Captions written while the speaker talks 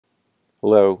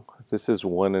Hello, this is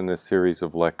one in a series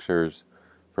of lectures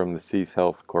from the Seas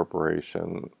Health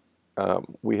Corporation.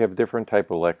 We have different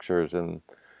type of lectures, and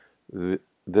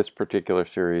this particular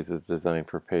series is designed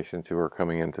for patients who are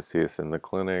coming in to see us in the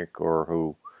clinic or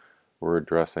who were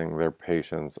addressing their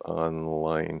patients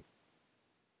online.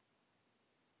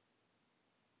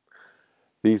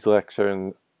 These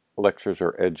lectures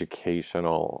are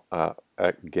educational,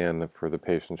 again, for the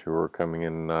patients who are coming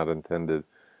in, not intended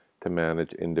to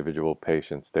manage individual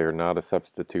patients. They are not a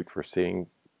substitute for seeing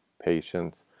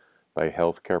patients by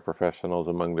healthcare professionals.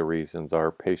 Among the reasons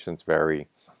are patients vary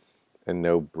and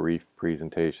no brief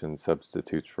presentation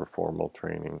substitutes for formal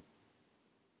training.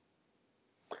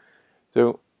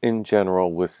 So in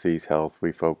general with Seas Health,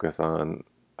 we focus on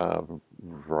a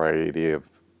variety of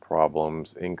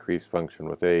problems: increased function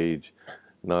with age,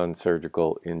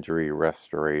 non-surgical injury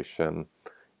restoration,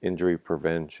 injury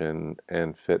prevention,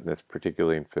 and fitness,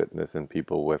 particularly in fitness in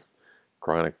people with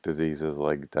chronic diseases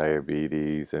like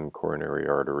diabetes and coronary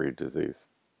artery disease.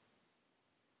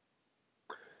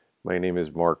 My name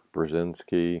is Mark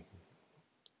Brzezinski.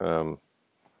 Um,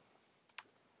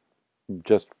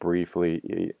 just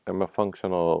briefly, I'm a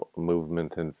functional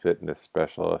movement and fitness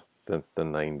specialist since the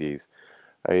 90s.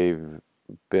 I've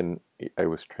been, I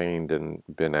was trained and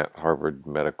been at Harvard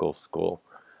Medical School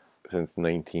since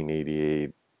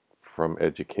 1988, from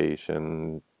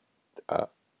education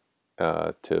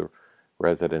uh, to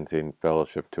residency and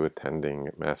fellowship to attending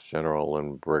Mass General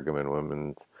and Brigham and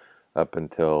Women's up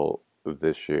until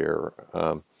this year.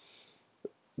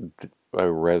 My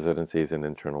residency is in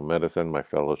internal medicine. My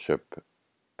fellowship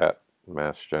at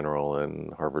Mass General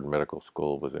and Harvard Medical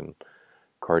School was in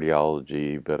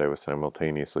cardiology, but I was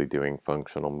simultaneously doing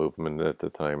functional movement at the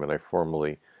time, and I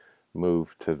formally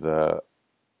moved to the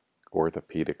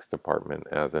orthopedics department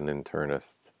as an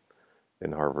internist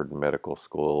in Harvard Medical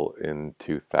School in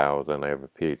 2000. I have a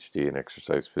PhD in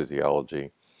exercise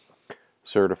physiology,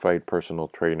 certified personal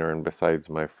trainer, and besides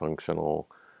my functional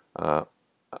uh,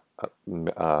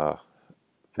 uh,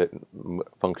 fit,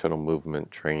 functional movement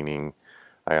training,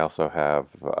 I also have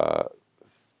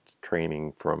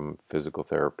training from physical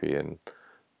therapy and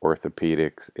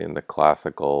orthopedics in the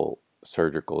classical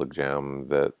surgical exam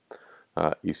that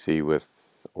you see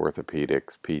with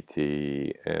orthopedics,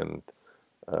 PT, and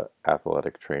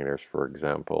athletic trainers, for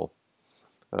example.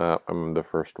 I'm the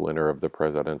first winner of the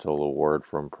Presidential Award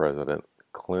from President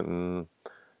Clinton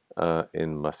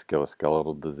in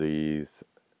musculoskeletal disease,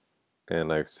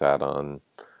 and I've sat on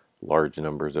large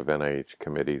numbers of NIH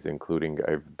committees, including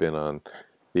I've been on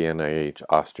the NIH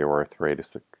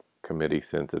osteoarthritis committee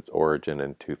since its origin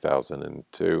in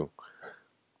 2002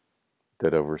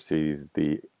 that oversees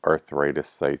the arthritis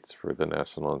sites for the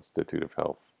National Institute of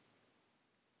Health.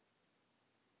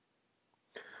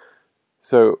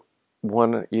 So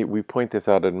we point this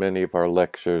out in many of our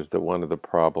lectures that one of the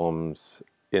problems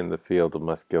in the field of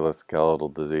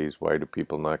musculoskeletal disease, why do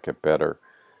people not get better,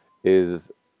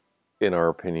 is, in our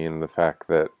opinion, the fact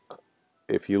that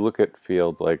if you look at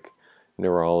fields like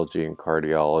neurology and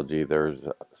cardiology, there's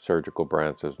surgical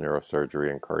branches,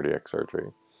 neurosurgery and cardiac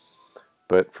surgery.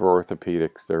 But for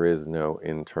orthopedics, there is no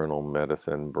internal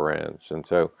medicine branch. And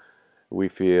so we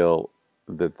feel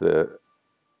that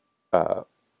uh,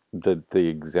 the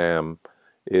exam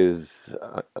is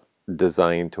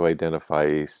designed to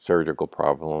identify surgical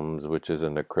problems, which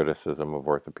isn't a criticism of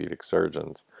orthopedic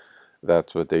surgeons.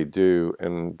 That's what they do.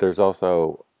 And there's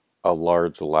also a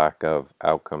large lack of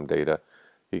outcome data,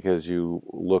 because you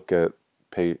look at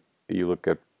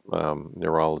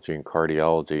neurology and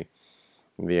cardiology,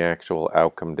 the actual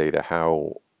outcome data,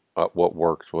 how what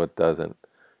works, what doesn't,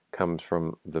 comes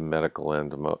from the medical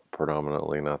end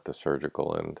predominantly, not the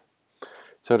surgical end.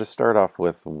 So to start off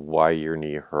with why your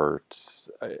knee hurts,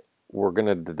 we're going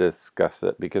to discuss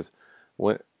it because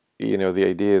when the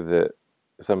idea that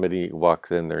somebody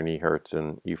walks in, their knee hurts,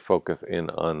 and you focus in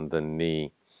on the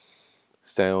knee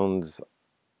sounds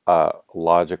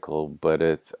logical, but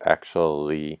it's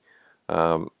actually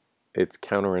it's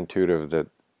counterintuitive that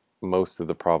most of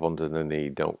the problems in the knee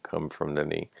don't come from the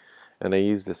knee. And I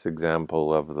use this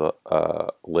example of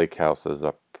the lake houses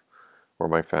up where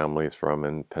my family is from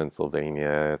in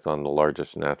Pennsylvania. It's on the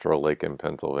largest natural lake in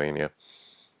Pennsylvania.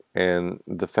 And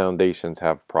the foundations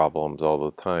have problems all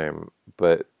the time,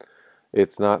 but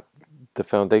it's not the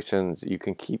foundations. You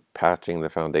can keep patching the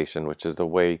foundation, which is the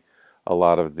way a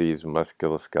lot of these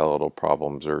musculoskeletal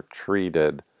problems are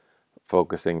treated,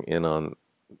 focusing in on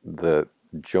the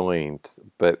joint,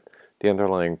 but the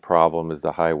underlying problem is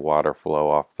the high water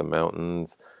flow off the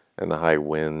mountains and the high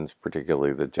winds,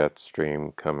 particularly the jet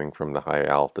stream coming from the high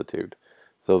altitude.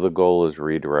 So the goal is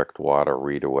redirect water,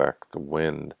 redirect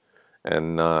wind,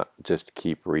 and not just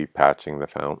keep repatching the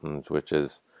fountains, which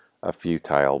is a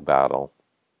futile battle.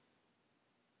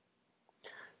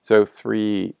 So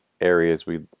 3 areas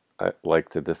we'd like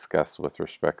to discuss with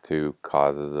respect to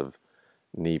causes of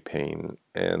knee pain,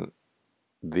 and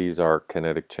these are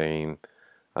kinetic chain,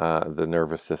 the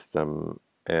nervous system,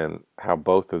 and how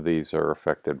both of these are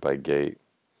affected by gait.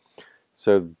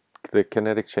 So the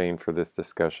kinetic chain for this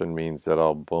discussion means that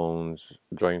all bones,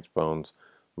 joints, bones,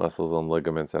 muscles, and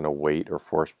ligaments, and a weight or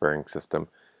force-bearing system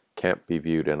can't be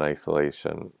viewed in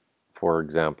isolation. For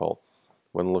example,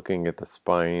 when looking at the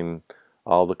spine,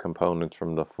 all the components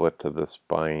from the foot to the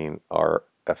spine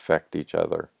affect each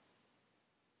other.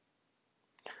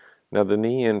 Now, the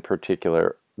knee in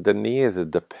particular, the knee is a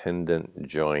dependent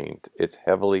joint. It's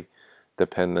heavily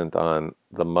dependent on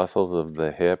the muscles of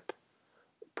the hip,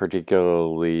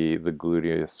 particularly the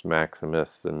gluteus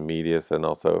maximus and medius, and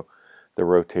also the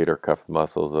rotator cuff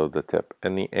muscles of the tip,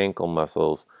 and the ankle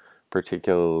muscles,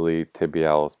 particularly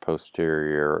tibialis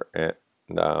posterior and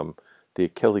the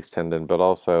Achilles tendon, but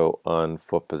also on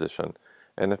foot position.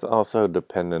 And it's also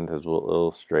dependent, as we'll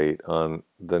illustrate, on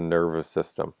the nervous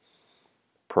system.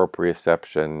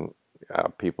 Proprioception,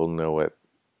 people know it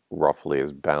roughly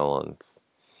as balance.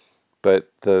 But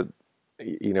a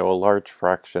large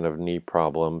fraction of knee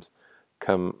problems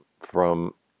come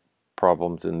from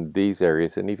problems in these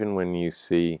areas. And even when you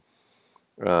see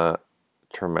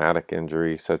traumatic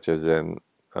injury, such as in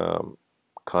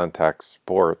contact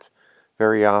sports,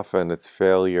 very often it's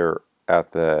failure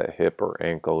at the hip or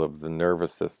ankle of the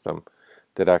nervous system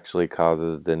that actually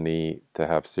causes the knee to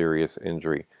have serious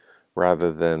injury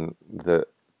rather than the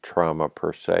trauma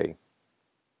per se.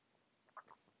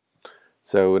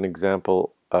 So an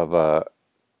example of a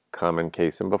common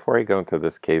case, and before I go into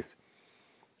this case,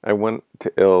 I want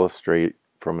to illustrate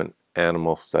from an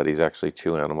animal studies, actually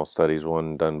 2 animal studies,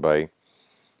 one done by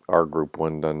our group,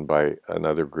 one done by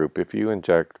another group. If you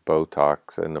inject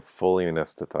Botox in a fully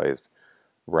anesthetized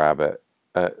rabbit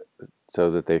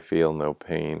so that they feel no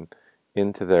pain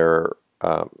into their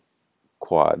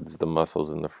quads, the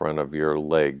muscles in the front of your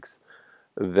legs,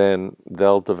 then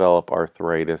they'll develop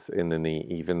arthritis in the knee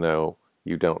even though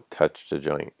you don't touch the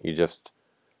joint. You just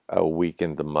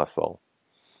weaken the muscle.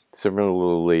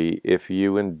 Similarly, if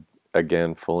you,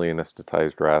 again, fully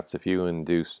anesthetized rats, if you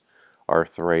induce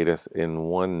arthritis in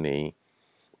one knee,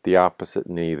 the opposite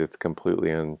knee that's completely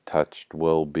untouched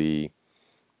will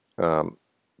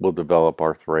develop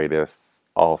arthritis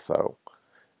also.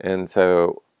 And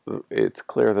so it's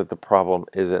clear that the problem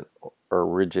isn't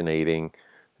originating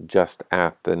just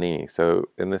at the knee. So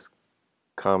in this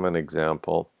common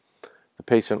example, the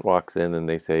patient walks in and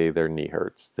they say their knee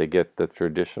hurts. They get the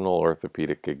traditional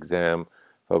orthopedic exam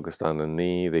focused on the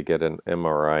knee. They get an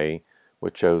MRI,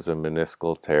 which shows a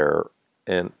meniscal tear.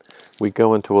 And we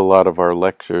go into a lot of our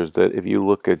lectures that if you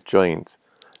look at joints,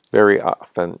 very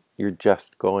often you're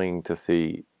just going to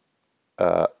see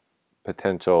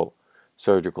potential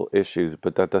surgical issues,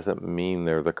 but that doesn't mean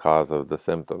they're the cause of the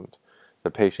symptoms. The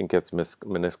patient gets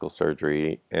meniscal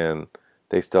surgery and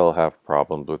they still have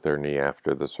problems with their knee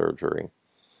after the surgery.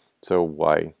 So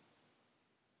why?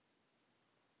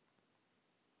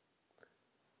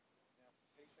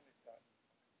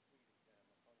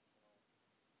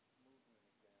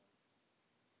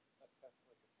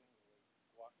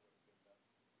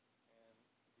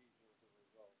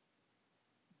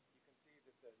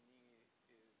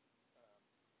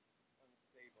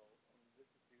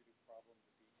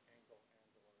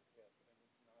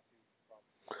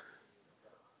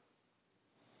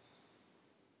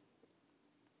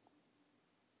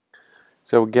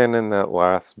 So again, in that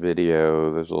last video,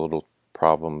 there's a little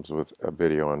problems with a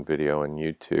video on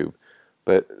YouTube,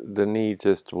 but the knee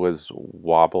just was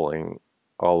wobbling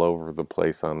all over the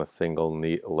place on a single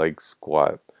knee leg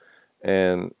squat.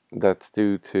 And that's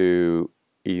due to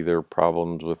either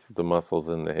problems with the muscles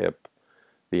in the hip,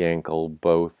 the ankle,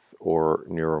 both, or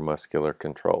neuromuscular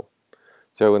control.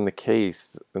 So in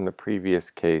the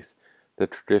previous case, the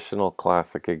traditional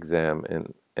classic exam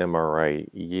and MRI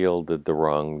yielded the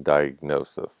wrong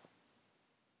diagnosis.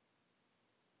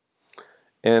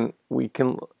 And we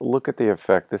can look at the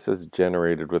effect this is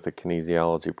generated with a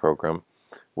kinesiology program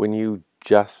when you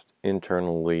just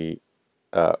internally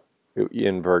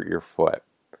invert your foot.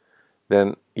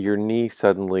 Then your knee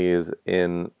suddenly is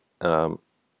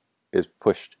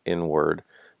pushed inward.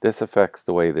 This affects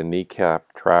the way the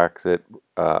kneecap tracks. It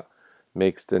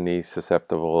makes the knee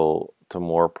susceptible to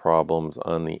more problems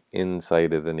on the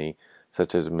inside of the knee,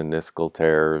 such as meniscal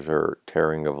tears or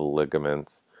tearing of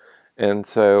ligaments. And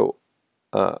so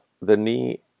the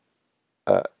knee,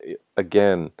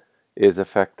 again, is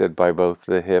affected by both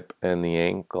the hip and the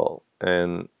ankle.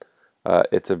 and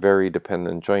it's a very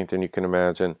dependent joint. And you can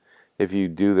imagine if you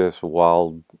do this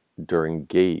while during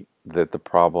gait, that the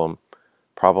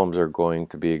problems are going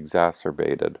to be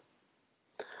exacerbated.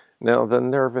 Now, the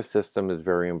nervous system is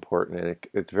very important, and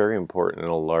it's very important in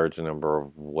a large number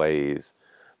of ways,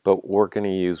 but we're going to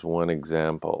use one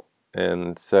example.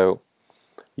 And so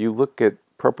you look at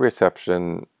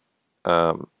proprioception,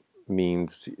 um,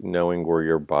 means knowing where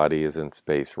your body is in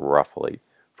space roughly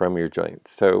from your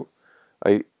joints. So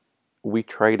I we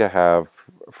try to have,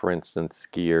 for instance,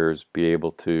 skiers be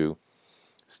able to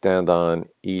stand on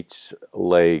each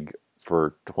leg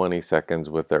for 20 seconds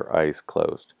with their eyes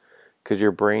closed, because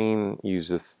your brain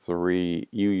uses you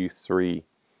use three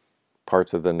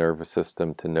parts of the nervous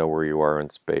system to know where you are in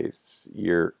space: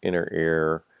 your inner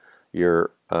ear,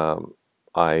 your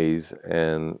eyes,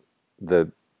 and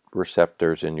the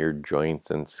receptors in your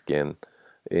joints and skin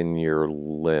in your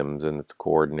limbs, and it's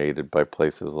coordinated by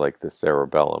places like the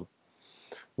cerebellum.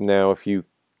 Now, if you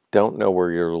don't know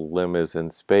where your limb is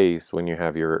in space when you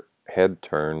have your head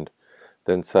turned,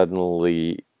 then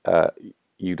suddenly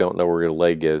you don't know where your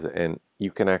leg is, and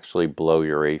you can actually blow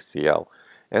your ACL.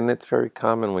 And it's very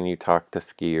common when you talk to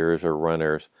skiers or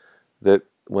runners that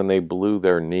when they blew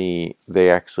their knee, they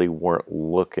actually weren't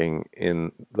looking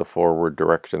in the forward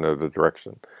direction or the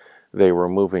direction they were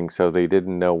moving, so they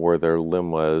didn't know where their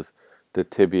limb was. The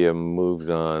tibia moves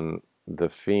on the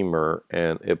femur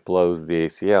and it blows the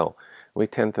ACL. We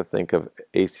tend to think of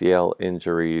ACL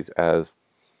injuries as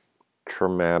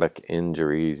traumatic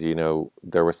injuries,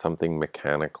 there was something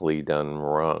mechanically done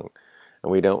wrong.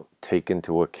 And we don't take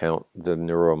into account the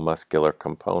neuromuscular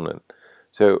component.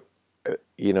 So,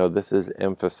 this is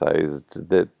emphasized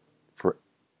that for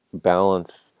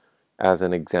balance, as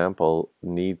an example,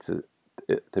 needs it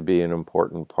to be an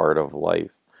important part of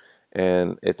life.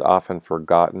 And it's often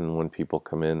forgotten when people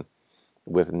come in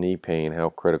with knee pain how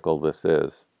critical this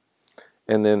is.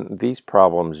 And then these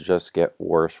problems just get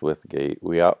worse with gait.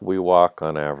 We walk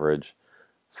on average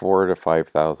 4 to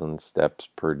 5,000 steps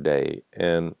per day.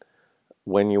 And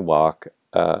when you walk,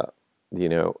 you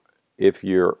know, if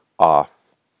you're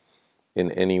off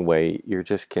in any way, you're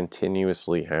just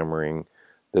continuously hammering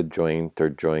the joint or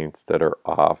joints that are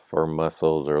off, or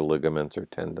muscles or ligaments or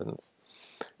tendons.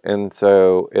 And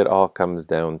so it all comes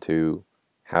down to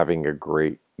having a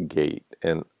great gait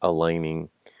and aligning,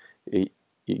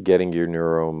 getting your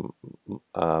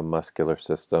neuromuscular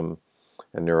system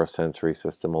and neurosensory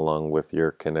system along with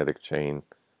your kinetic chain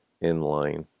in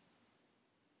line.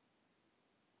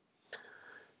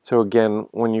 So again,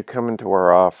 when you come into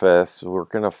our office, we're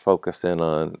going to focus in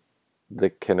on the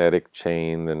kinetic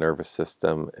chain, the nervous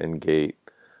system, and gait,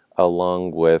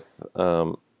 along with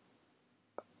the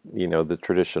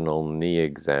traditional knee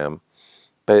exam.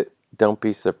 But don't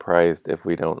be surprised if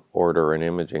we don't order an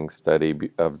imaging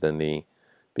study of the knee,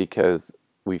 because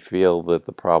we feel that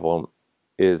the problem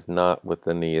is not with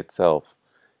the knee itself,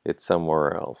 it's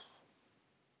somewhere else.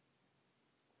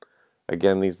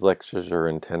 Again, these lectures are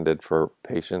intended for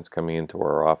patients coming into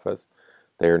our office.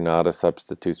 They are not a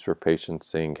substitute for patients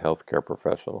seeing healthcare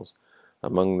professionals.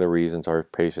 Among the reasons our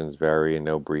patients vary in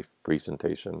no brief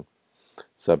presentation.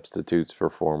 Substitutes for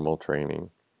formal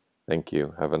training. Thank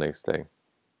you. Have a nice day.